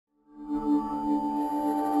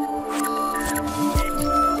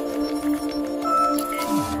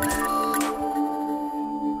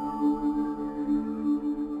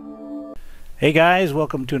Hey guys,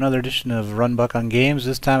 welcome to another edition of RunBuck on Games.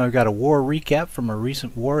 This time I've got a war recap from a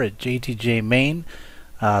recent war at JTJ Main.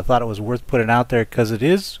 I thought it was worth putting out there because it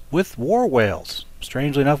is with war whales.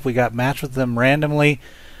 Strangely enough, we got matched with them randomly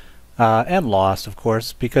and lost, of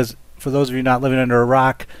course, because for those of you not living under a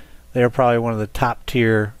rock, they're probably one of the top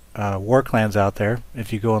tier war clans out there.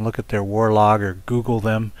 If you go and look at their war log or Google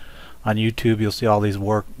them on YouTube, you'll see all these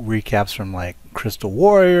war recaps from like Crystal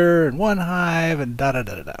Warrior and One Hive and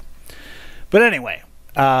da-da-da-da-da. But anyway,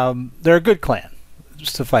 they're a good clan,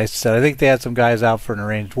 suffice to say. I think they had some guys out for an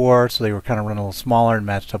arranged war, so they were kind of running a little smaller and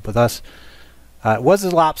matched up with us. It was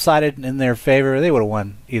lopsided in their favor. They would have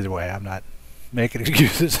won either way. I'm not making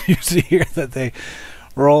excuses. You see here that they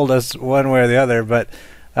rolled us one way or the other, but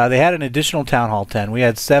they had an additional Town Hall 10. We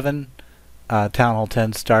had 7 Town Hall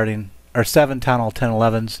 10s starting, or 7 Town Hall 10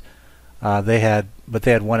 11s. They had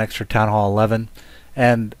 1 extra Town Hall 11,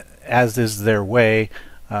 and as is their way,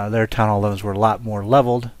 their Town Hall 11s were a lot more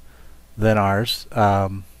leveled than ours,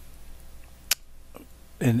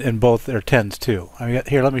 in both their 10s too. I mean,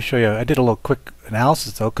 here, let me show you. I did a little quick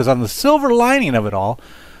analysis though, because on the silver lining of it all,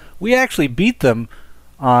 we actually beat them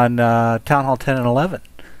on Town Hall 10 and 11.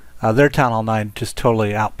 Their Town Hall 9 just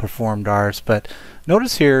totally outperformed ours. But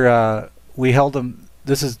notice here, we held them.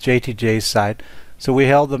 This is JTJ's side, so we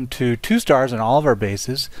held them to 2 stars on all of our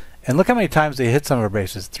bases. And look how many times they hit some of our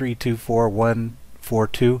bases: 3, 2, 4, 1.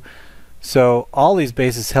 4-2. So all these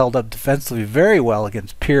bases held up defensively very well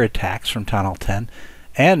against peer attacks from Town Hall 10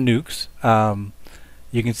 and nukes.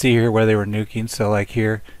 You can see here where they were nuking. So like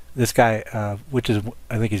here, this guy, which is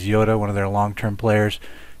I think is Yoda, one of their long-term players,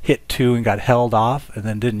 hit 2 and got held off and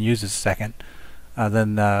then didn't use his second.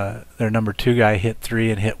 Then their number 2 guy hit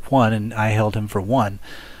 3 and hit 1, and I held him for 1.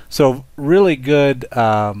 So really good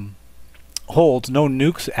holds. No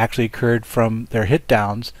nukes actually occurred from their hit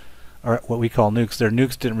downs, or what we call nukes. Their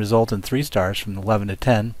nukes didn't result in 3 stars from 11 to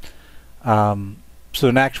 10. So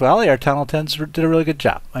in actuality, our Town Hall 10s did a really good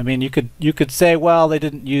job. I mean, you could say, well, they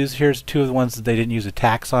didn't use. Here's 2 of the ones that they didn't use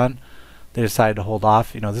attacks on. They decided to hold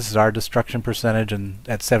off. You know, this is our destruction percentage, and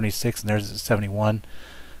at 76, and theirs is 71,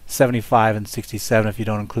 75, and 67 if you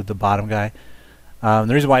don't include the bottom guy. The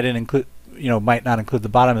reason why I didn't include, might not include the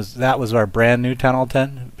bottom is that was our brand new Town Hall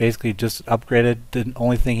 10, basically just upgraded. The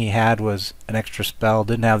only thing he had was an extra spell,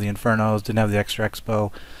 didn't have the Infernos, didn't have the extra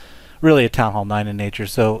Expo, really a Town Hall 9 in nature,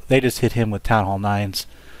 so they just hit him with Town Hall 9s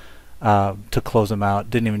to close him out.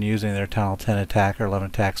 Didn't even use any of their Town Hall 10 attack or 11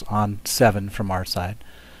 attacks on 7 from our side.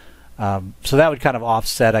 So that would kind of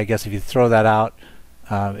offset, I guess, if you throw that out,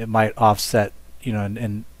 it might offset,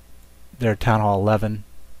 in their Town Hall 11,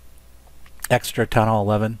 extra Town Hall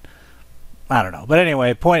 11. I don't know. But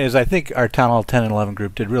anyway, point is, I think our Town Hall 10 and 11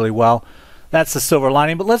 group did really well. That's the silver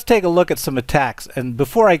lining. But let's take a look at some attacks. And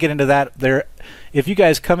before I get into that, if you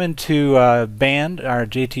guys come into Band, our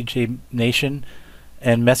JTJ Nation,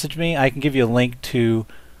 and message me, I can give you a link to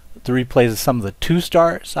the replays of some of the 2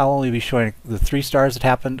 stars. I'll only be showing the 3 stars that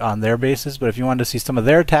happened on their bases. But if you wanted to see some of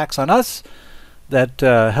their attacks on us that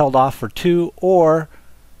held off for 2, or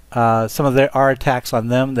some of our attacks on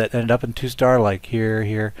them that ended up in 2-star, like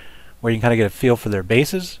here, where you can kind of get a feel for their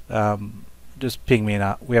bases, just ping me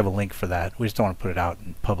and we have a link for that. We just don't want to put it out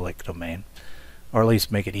in public domain, or at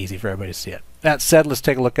least make it easy for everybody to see it. That said, let's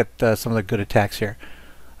take a look at some of the good attacks here.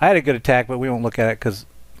 I had a good attack, but we won't look at it because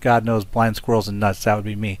God knows blind squirrels and nuts, that would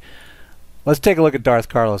be me. Let's take a look at Darth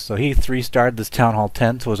Carlos. So he 3-starred this Town Hall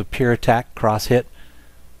 10, so it was a pure attack, cross hit.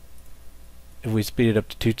 If we speed it up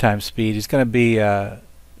to 2 times speed, he's going to be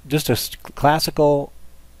just a classical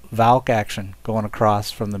Valk action going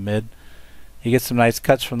across from the mid. He gets some nice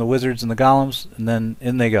cuts from the wizards and the golems, and then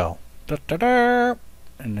in they go. Da, da, da,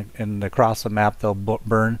 and across the map they'll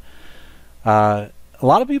burn. A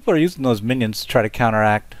lot of people are using those minions to try to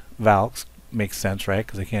counteract Valks. Makes sense, right?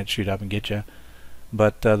 Because they can't shoot up and get you.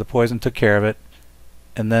 But the poison took care of it.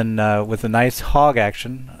 And then with a nice hog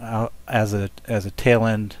action as a tail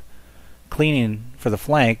end cleaning for the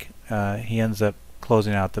flank, he ends up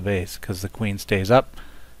closing out the base because the queen stays up.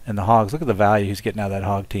 And the hogs, look at the value he's getting out of that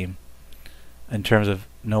hog team in terms of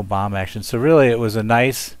no bomb action. So really it was a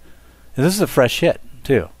nice, and this is a fresh hit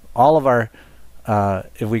too. All of our,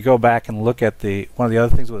 if we go back and look at one of the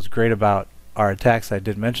other things that was great about our attacks I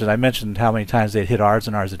mentioned how many times they'd hit ours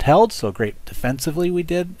and ours had held, so great defensively we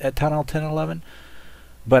did at Town Hall 10 and 11.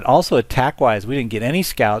 But also attack-wise, we didn't get any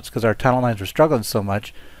scouts because our Town Hall 9s were struggling so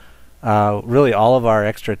much. Really all of our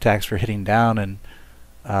extra attacks were hitting down, and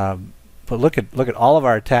but look at all of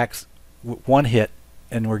our attacks, 1 hit,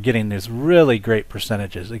 and we're getting these really great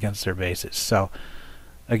percentages against their bases. So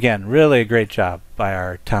again, really a great job by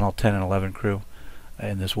our Town Hall 10 and 11 crew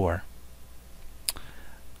in this war.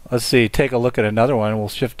 Let's see, take a look at another one. We'll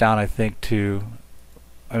shift down, I think, to,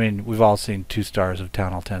 I mean, we've all seen 2 stars of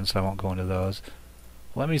Town Hall 10, so I won't go into those.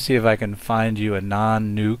 Let me see if I can find you a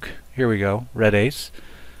non-nuke. Here we go, RedAce.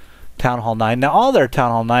 Town Hall 9. Now, all their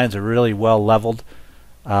Town Hall 9s are really well leveled.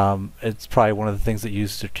 It's probably one of the things that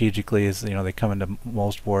used strategically is, you know, they come into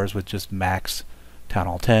most wars with just max Town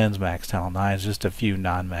Hall 10s, max Town Hall 9s, just a few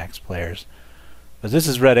non-max players. But this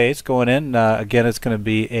is RedAce going in. Again, it's going to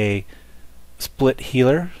be a split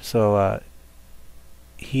healer, so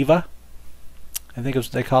Heva, I think is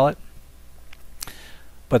what they call it.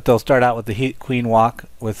 But they'll start out with the Queen Walk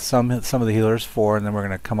with some of the healers, 4, and then we're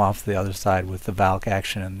going to come off the other side with the Valk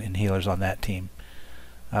action and healers on that team,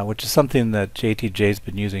 which is something that JTJ's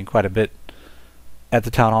been using quite a bit at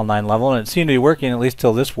the Town Hall 9 level, and it seemed to be working at least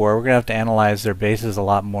till this war. We're going to have to analyze their bases a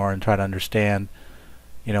lot more and try to understand,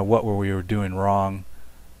 you know, what we were doing wrong.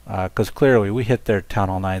 Because clearly we hit their Town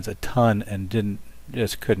Hall 9s a ton and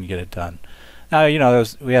just couldn't get it done. Now, you know,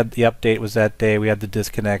 we had the update was that day. We had the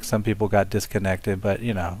disconnect. Some people got disconnected, but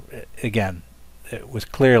you know, again, it was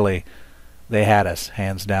clearly they had us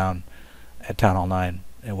hands down at Town Hall 9.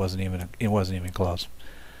 It wasn't even close.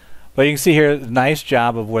 But you can see here, nice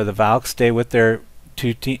job of where the Valks stay with their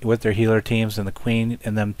healer teams and the Queen,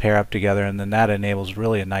 and then pair up together, and then that enables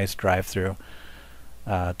really a nice drive through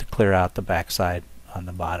to clear out the backside on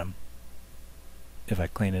the bottom. If I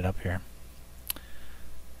clean it up here,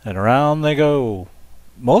 and around they go.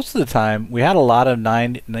 Most of the time we had a lot of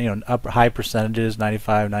high percentages,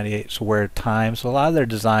 95, 98 square time, so a lot of their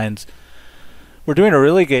designs were doing a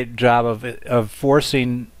really good job of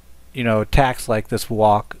forcing, you know, attacks like this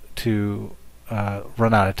walk to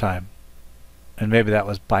run out of time, and maybe that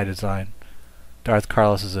was by design. Darth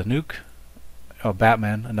Carlos is a nuke. Oh,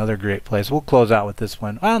 Batman, another great place. We'll close out with this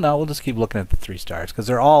one. Well, no, we'll just keep looking at the 3 stars because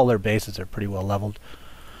all their bases are pretty well leveled.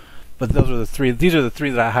 But those are the 3. These are the 3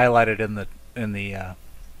 that I highlighted in the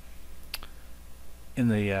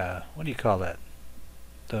what do you call that?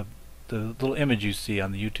 The little image you see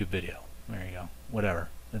on the YouTube video. There you go. Whatever.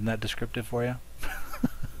 Isn't that descriptive for you?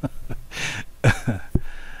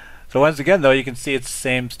 So once again, though, you can see it's the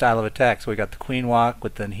same style of attack. So we got the Queen Walk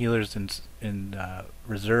with then healers in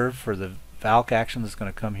reserve for the Valk action that's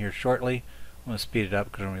going to come here shortly. I'm going to speed it up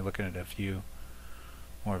because we're going to be looking at a few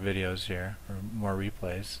more videos here, or more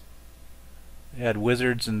replays. They had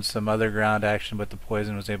wizards and some other ground action, but the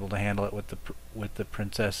poison was able to handle it with the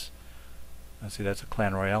princess. Let's see, that's a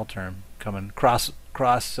Clan Royale term. Coming cross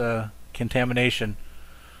contamination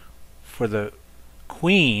for the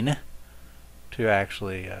Queen to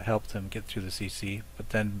actually help them get through the CC. But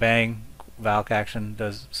then bang, Valk action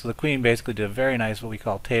does, so the Queen basically did a very nice, what we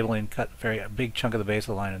call tabling, cut a big chunk of the base of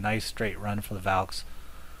the line, a nice straight run for the Valks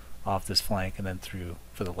off this flank, and then through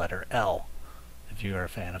for the letter L, if you are a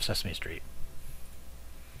fan of Sesame Street.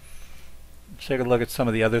 Let's take a look at some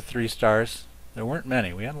of the other 3 stars. There weren't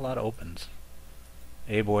many. We had a lot of opens.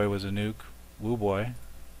 A-Boy was a nuke. Woo-Boy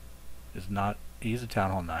is not, he's a Town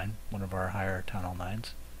Hall 9, one of our higher Town Hall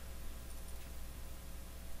 9s.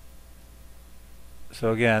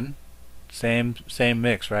 So again, same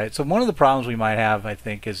mix, right? So one of the problems we might have, I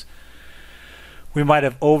think, is we might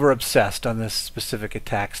have over-obsessed on this specific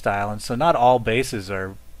attack style, and so not all bases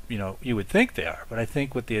are, you know, you would think they are, but I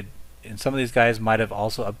think with and some of these guys might have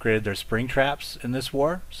also upgraded their spring traps in this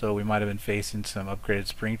war, so we might have been facing some upgraded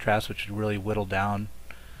spring traps, which would really whittle down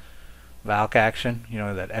Valk action. You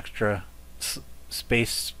know, that extra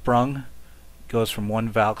space sprung goes from 1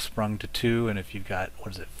 Valk sprung to 2, and if you've got,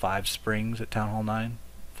 what is it, 5 springs at Town Hall 9?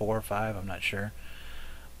 4 or 5, I'm not sure,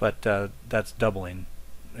 but that's doubling.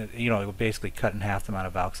 You know, it will basically cut in half the amount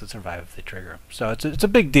of Valks that survive if they trigger them. So it's a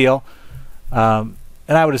big deal, and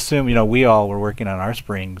I would assume, you know, we all were working on our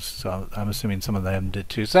springs, so I'm assuming some of them did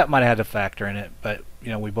too. So that might have had a factor in it, but you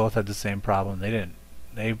know, we both had the same problem. They didn't.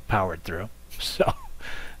 They powered through. So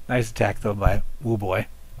nice attack though by Woo-Boy.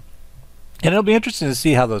 And it'll be interesting to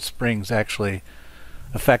see how those springs actually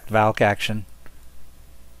affect Valk action.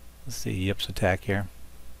 Let's see Yip's attack here.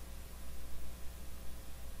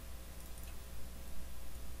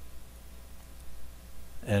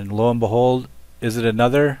 And lo and behold, is it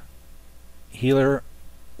another healer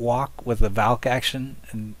walk with a Valk action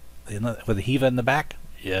and with a Heva in the back?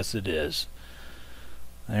 Yes, it is.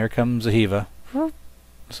 There comes a Heva.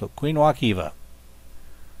 So Queen Walk Heva.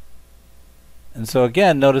 And so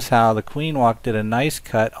again, notice how the Queen Walk did a nice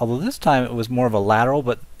cut, although this time it was more of a lateral,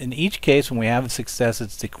 but in each case when we have success,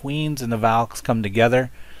 it's the Queens and the Valks come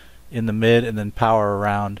together in the mid and then power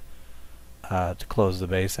around to close the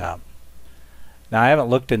base out. Now I haven't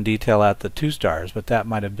looked in detail at the 2 stars, but that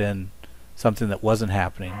might have been something that wasn't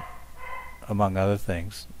happening, among other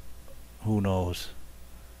things. Who knows?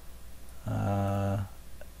 Take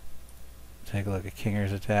a look at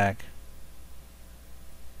Kinger's attack.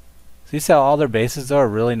 See how all their bases though are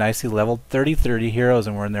really nicely leveled? 30-30 heroes,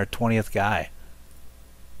 and we're in their 20th guy.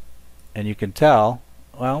 And you can tell,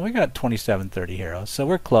 well, we got 27-30 heroes, so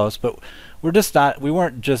we're close, but we're just not, we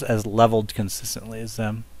weren't just as leveled consistently as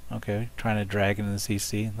them. Okay, trying to drag into the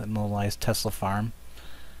CC, letting a little nice Tesla farm.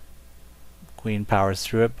 Queen powers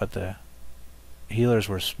through it, but the healers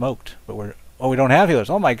were smoked. But we don't have healers.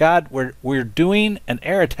 Oh my God, we're doing an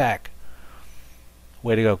air attack.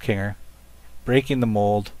 Way to go, Kinger. Breaking the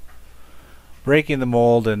mold. Breaking the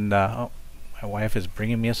mold, and oh, my wife is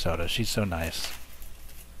bringing me a soda. She's so nice.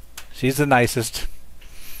 She's the nicest.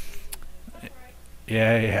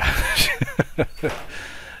 Yeah.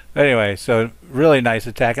 Anyway, so really nice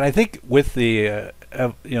attack, and I think with the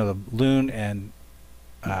the Loon and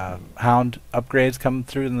Hound upgrades coming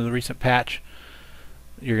through in the recent patch,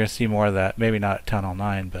 you're going to see more of that. Maybe not at Town Hall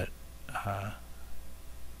 9, but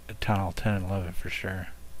at Town Hall 10 and 11 for sure.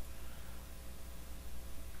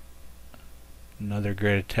 Another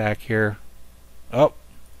great attack here. Oh,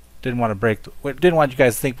 didn't want you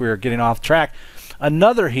guys to think we were getting off track.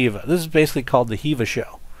 Another Heva. This is basically called the Heva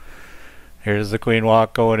show. Here's the Queen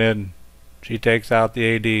Walk going in. She takes out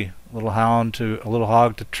the AD. A little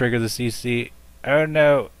hog to trigger the CC. Oh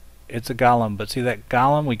no, it's a golem. But see that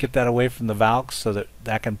golem? We get that away from the Valks so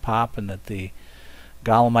that can pop, and that the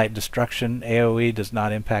Golemite destruction AoE does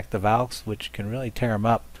not impact the Valks, which can really tear them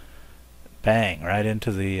up. Bang, right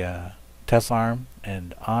into the Tesla arm,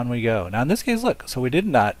 and on we go. Now in this case, look, so we did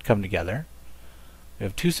not come together. We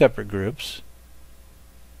have two separate groups.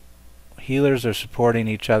 Healers are supporting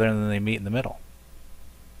each other, and then they meet in the middle.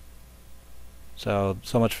 So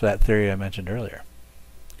much for that theory I mentioned earlier.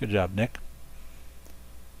 Good job, Nick.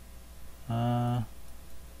 Oh,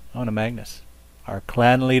 and Amagnus, our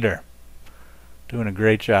clan leader, doing a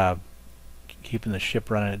great job keeping the ship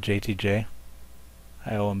running at JTJ.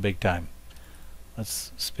 I owe him big time.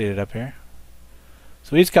 Let's speed it up here.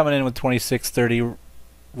 So he's coming in with 26-30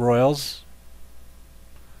 royals.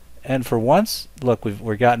 And for once, look,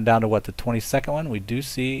 we're gotten down to what, the 22nd one? We do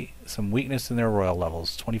see some weakness in their royal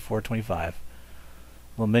levels, 24-25.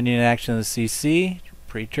 Little minion action in the CC,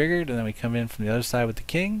 pre-triggered, and then we come in from the other side with the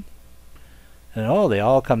king. And oh, they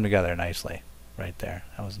all come together nicely right there.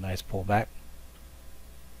 That was a nice pullback.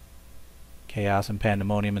 Chaos and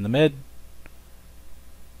pandemonium in the mid.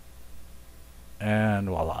 And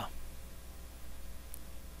voila.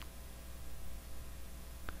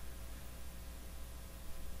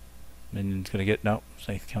 Minion's gonna get, nope,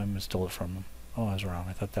 so he came and stole it from him. Oh, I was wrong.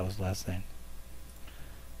 I thought that was the last thing.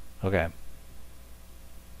 Okay.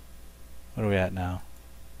 What are we at now?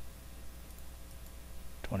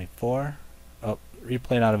 24. Oh,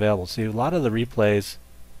 replay not available. See, a lot of the replays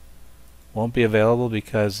won't be available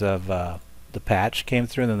because of the patch came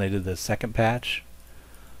through, and then they did the second patch.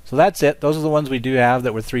 So that's it. Those are the ones we do have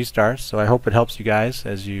that were 3 stars. So I hope it helps you guys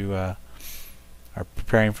as you are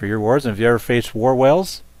preparing for your wars. And if you ever face war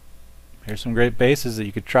whales, here's some great bases that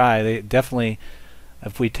you could try. They definitely,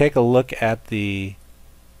 if we take a look at the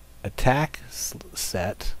attack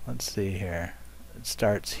set, let's see here. It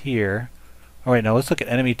starts here. Oh wait, no, let's look at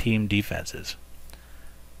enemy team defenses.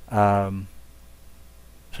 So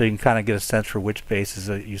you can kind of get a sense for which bases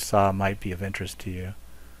that you saw might be of interest to you.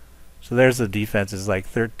 So there's the defenses, like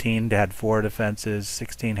 13 had 4 defenses,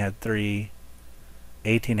 16 had 3,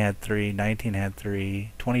 18 had 3, 19 had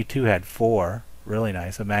 3, 22 had 4. Really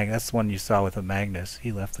nice. That's the one you saw with Amagnus.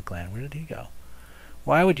 He left the clan. Where did he go?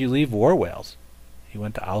 Why would you leave war whales? He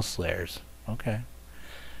went to Owlslayers. Okay.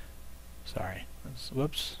 Sorry.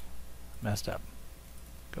 Whoops. Messed up.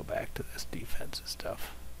 Go back to this defensive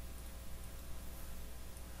stuff.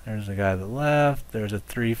 There's a guy that left. There's a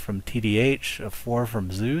 3 from TDH, a 4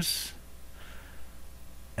 from Zeus,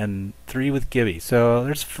 and 3 with Jippieh. So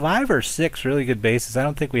there's 5 or 6 really good bases. I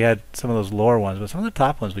don't think we had some of those lower ones, but some of the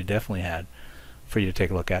top ones we definitely had for you to take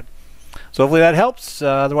a look at. So hopefully that helps.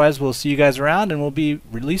 Otherwise, we'll see you guys around, and we'll be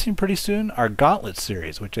releasing pretty soon our Gauntlet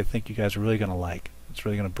series, which I think you guys are really going to like. It's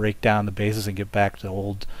really going to break down the bases and get back to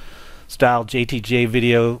old style JTJ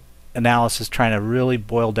video analysis, trying to really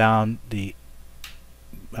boil down the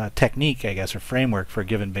technique, I guess, or framework for a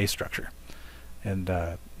given base structure, and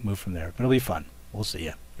move from there. But it'll be fun. We'll see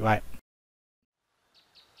you. Goodbye.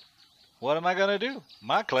 What am I gonna do?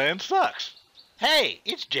 My clan sucks. Hey,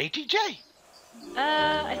 it's JTJ.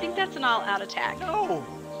 I think that's an all-out attack. No,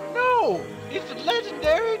 it's the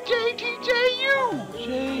legendary JTJU.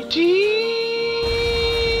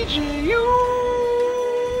 JTJU.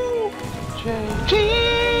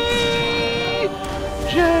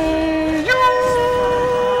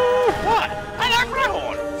 What? I like my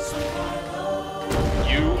horn.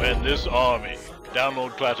 this army.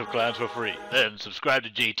 Download Clash of Clans for free. Then subscribe to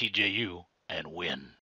JTJU and win.